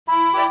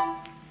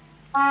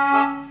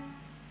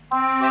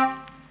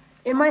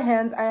In my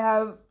hands, I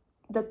have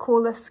the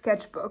coolest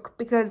sketchbook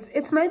because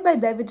it's made by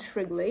David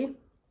Shrigley.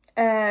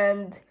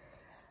 And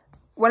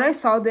when I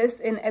saw this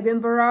in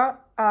Edinburgh,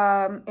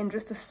 in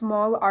just a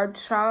small art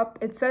shop,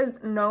 it says,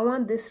 "No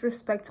one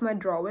disrespects my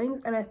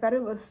drawings." And I thought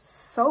it was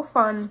so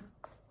fun.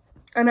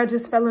 And I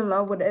just fell in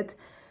love with it.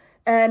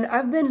 And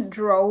I've been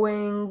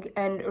drawing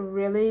and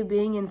really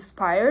being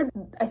inspired.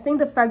 I think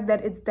the fact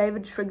that it's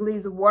David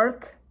Shrigley's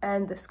work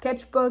and the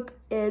sketchbook,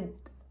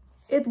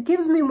 it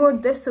gives me more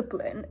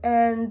discipline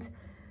and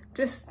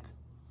just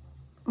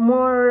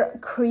more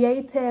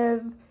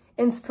creative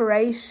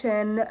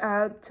inspiration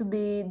to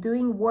be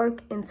doing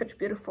work in such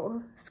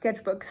beautiful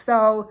sketchbooks.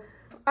 So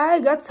I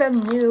got some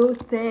new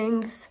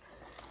things.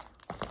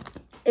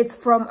 It's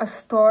from a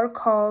store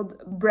called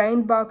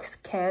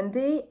Brainbox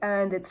Candy,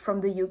 and it's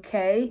from the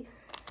UK.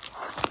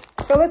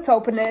 So let's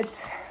open it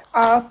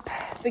up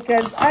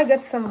because I got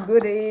some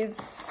goodies.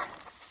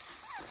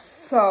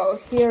 So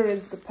here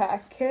is the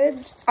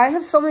package. I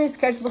have so many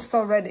sketchbooks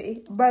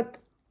already, but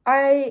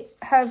I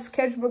have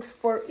sketchbooks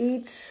for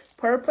each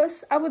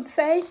purpose, I would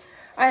say.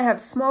 I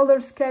have smaller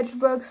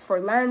sketchbooks for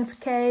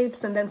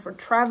landscapes and then for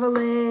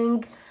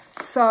traveling.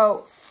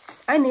 So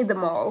I need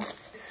them all.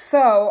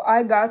 So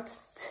I got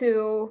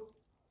 2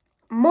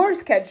 more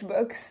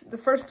sketchbooks. The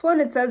first one,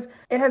 it says,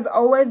 "It has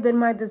always been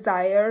my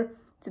desire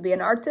to be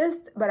an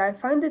artist, but I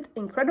find it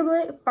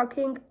incredibly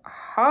fucking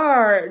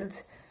hard."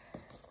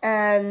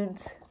 And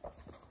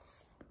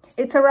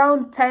it's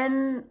around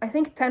 10, I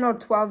think 10 or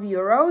 12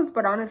 euros,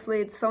 but honestly,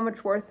 it's so much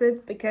worth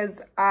it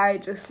because I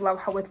just love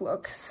how it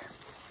looks.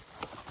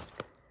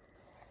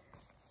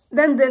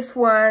 Then this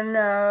one,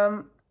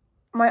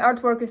 my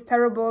artwork is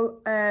terrible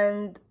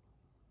and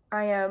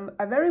I am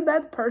a very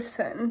bad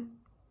person.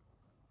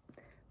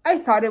 I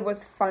thought it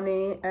was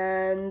funny,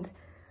 and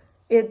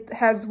it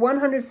has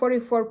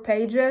 144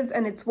 pages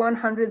and it's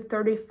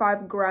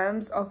 135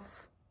 grams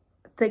of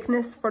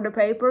thickness for the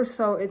paper,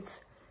 so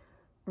it's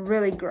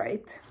really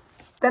great.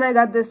 Then I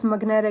got this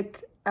magnetic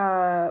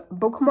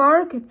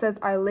bookmark. It says,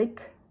 "I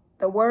lick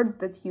the words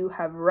that you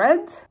have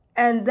read."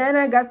 And then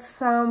I got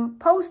some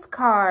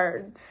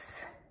postcards.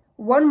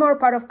 One more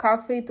pot of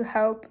coffee to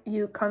help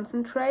you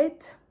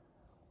concentrate.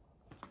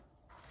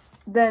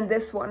 Then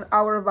this one,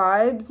 "Our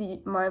vibes,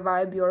 my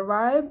vibe, your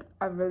vibe."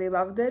 I really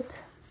loved it.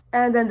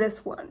 And then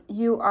this one,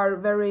 "You are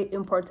very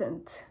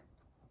important."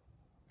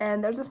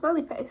 And there's a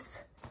smiley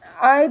face.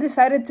 I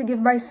decided to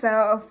give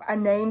myself a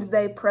Names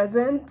Day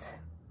present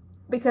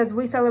because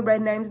we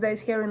celebrate Names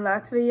Days here in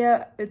Latvia.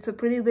 It's a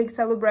pretty big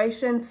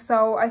celebration,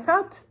 so I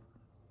thought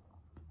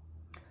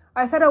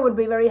I would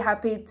be very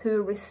happy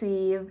to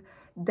receive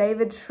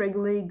David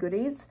Shrigley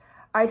goodies.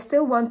 I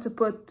still want to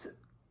put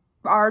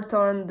art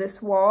on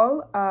this wall,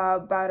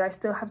 but I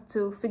still have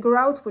to figure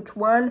out which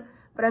one.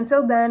 But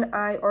until then,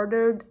 I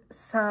ordered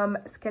some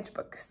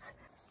sketchbooks.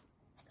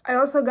 I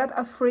also got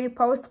a free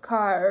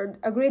postcard,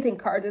 a greeting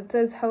card. It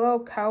says, "Hello,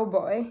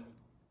 cowboy."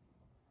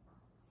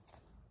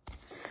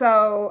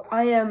 So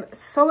I am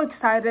so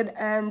excited,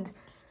 and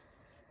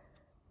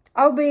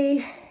I'll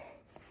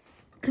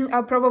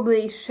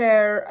probably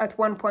share at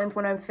one point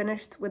when I'm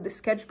finished with the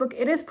sketchbook.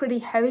 It is pretty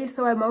heavy,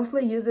 so I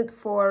mostly use it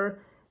for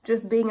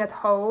just being at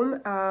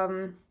home.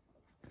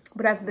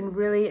 But I've been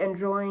really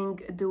enjoying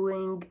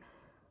doing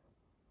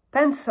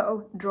pencil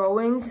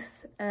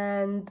drawings,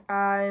 and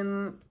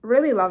I'm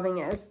really loving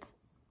it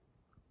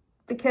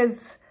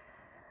because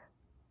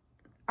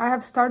I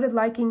have started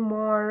liking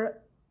more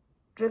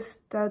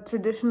just the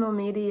traditional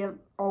medium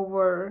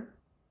over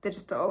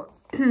digital.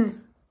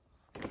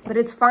 But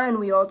it's fine,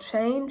 we all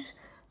change.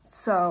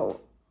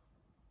 So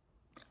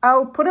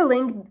I'll put a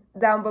link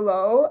down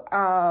below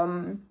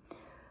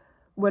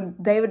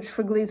with David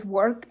Shrigley's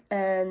work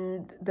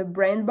and the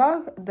brain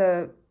bug,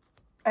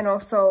 and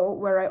also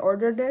where I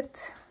ordered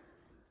it.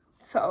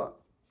 So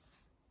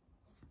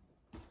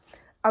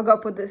I'll go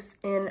put this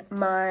in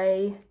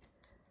my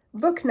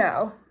book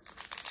now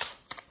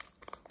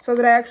so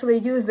that I actually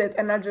use it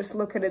and not just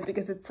look at it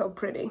because it's so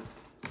pretty.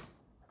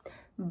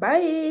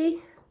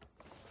 Bye!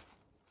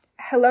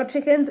 Hello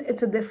chickens,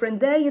 it's a different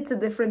day, it's a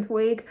different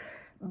week,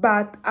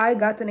 but I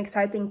got an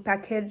exciting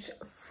package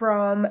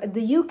from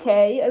the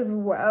UK as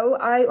well.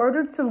 I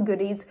ordered some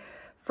goodies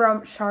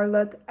from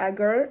Charlotte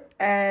Ager,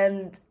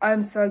 and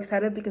I'm so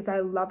excited because I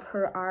love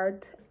her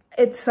art.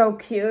 It's so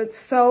cute.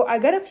 So I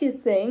got a few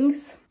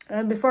things,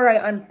 and before I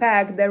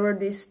unpack, there were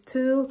these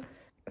 2.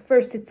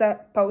 First, it's a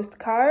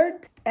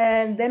postcard,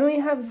 and then we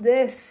have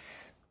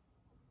this,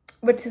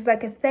 which is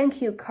like a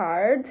thank you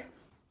card,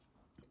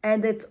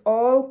 and it's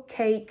all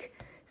cake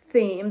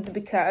themed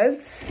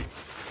because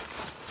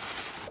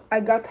I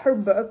got her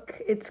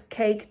book. It's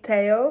Cake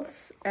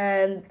Tales,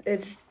 and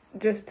it's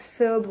just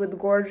filled with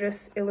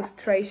gorgeous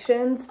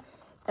illustrations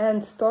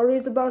and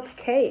stories about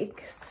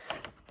cakes.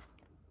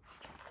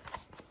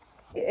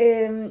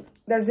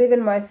 There's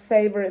even my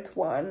favorite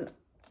one.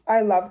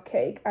 I love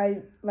cake.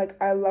 I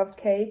love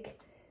cake.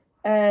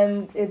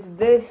 And it's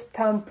this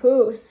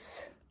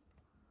tampoes.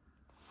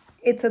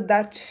 It's a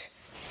Dutch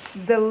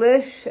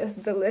delicious,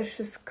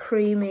 delicious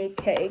creamy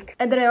cake.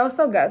 And then I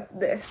also got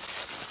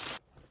this.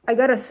 I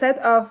got a set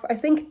of, I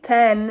think,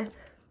 10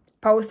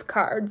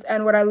 postcards,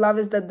 and what I love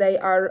is that they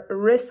are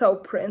riso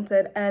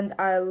printed, and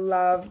I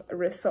love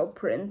riso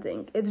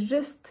printing. It's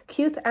just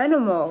cute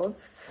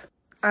animals.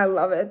 I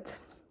love it.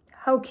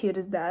 How cute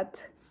is that?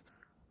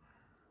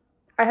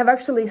 I have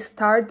actually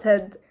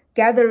started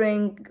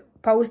gathering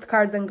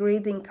postcards and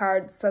greeting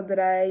cards so that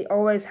I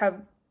always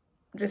have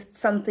just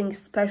something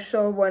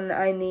special when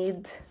I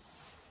need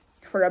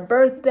for a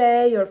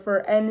birthday or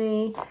for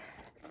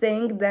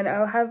anything. Then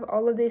I'll have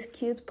all of these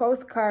cute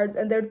postcards,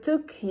 and they're too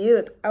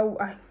cute.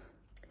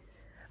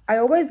 I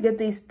always get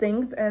these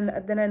things and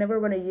then I never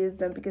want to use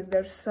them because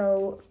they're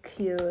so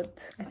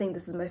cute. I think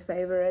this is my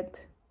favorite.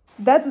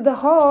 That's the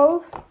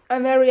haul.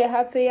 I'm very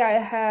happy. I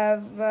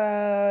have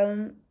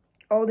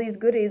all these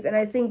goodies, and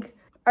I think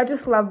I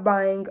just love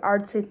buying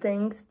artsy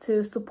things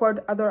to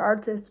support other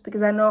artists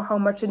because I know how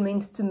much it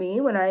means to me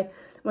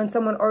when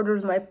someone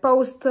orders my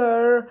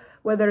poster,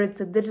 whether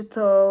it's a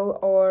digital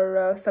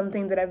or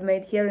something that I've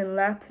made here in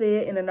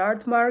Latvia in an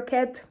art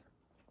market.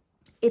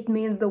 It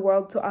means the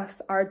world to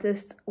us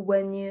artists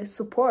when you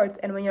support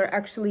and when you're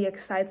actually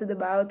excited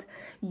about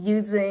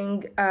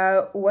using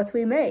what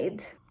we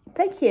made.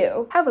 Thank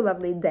you. Have a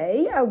lovely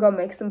day. I'll go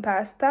make some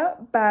pasta,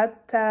 but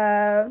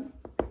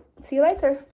see you later.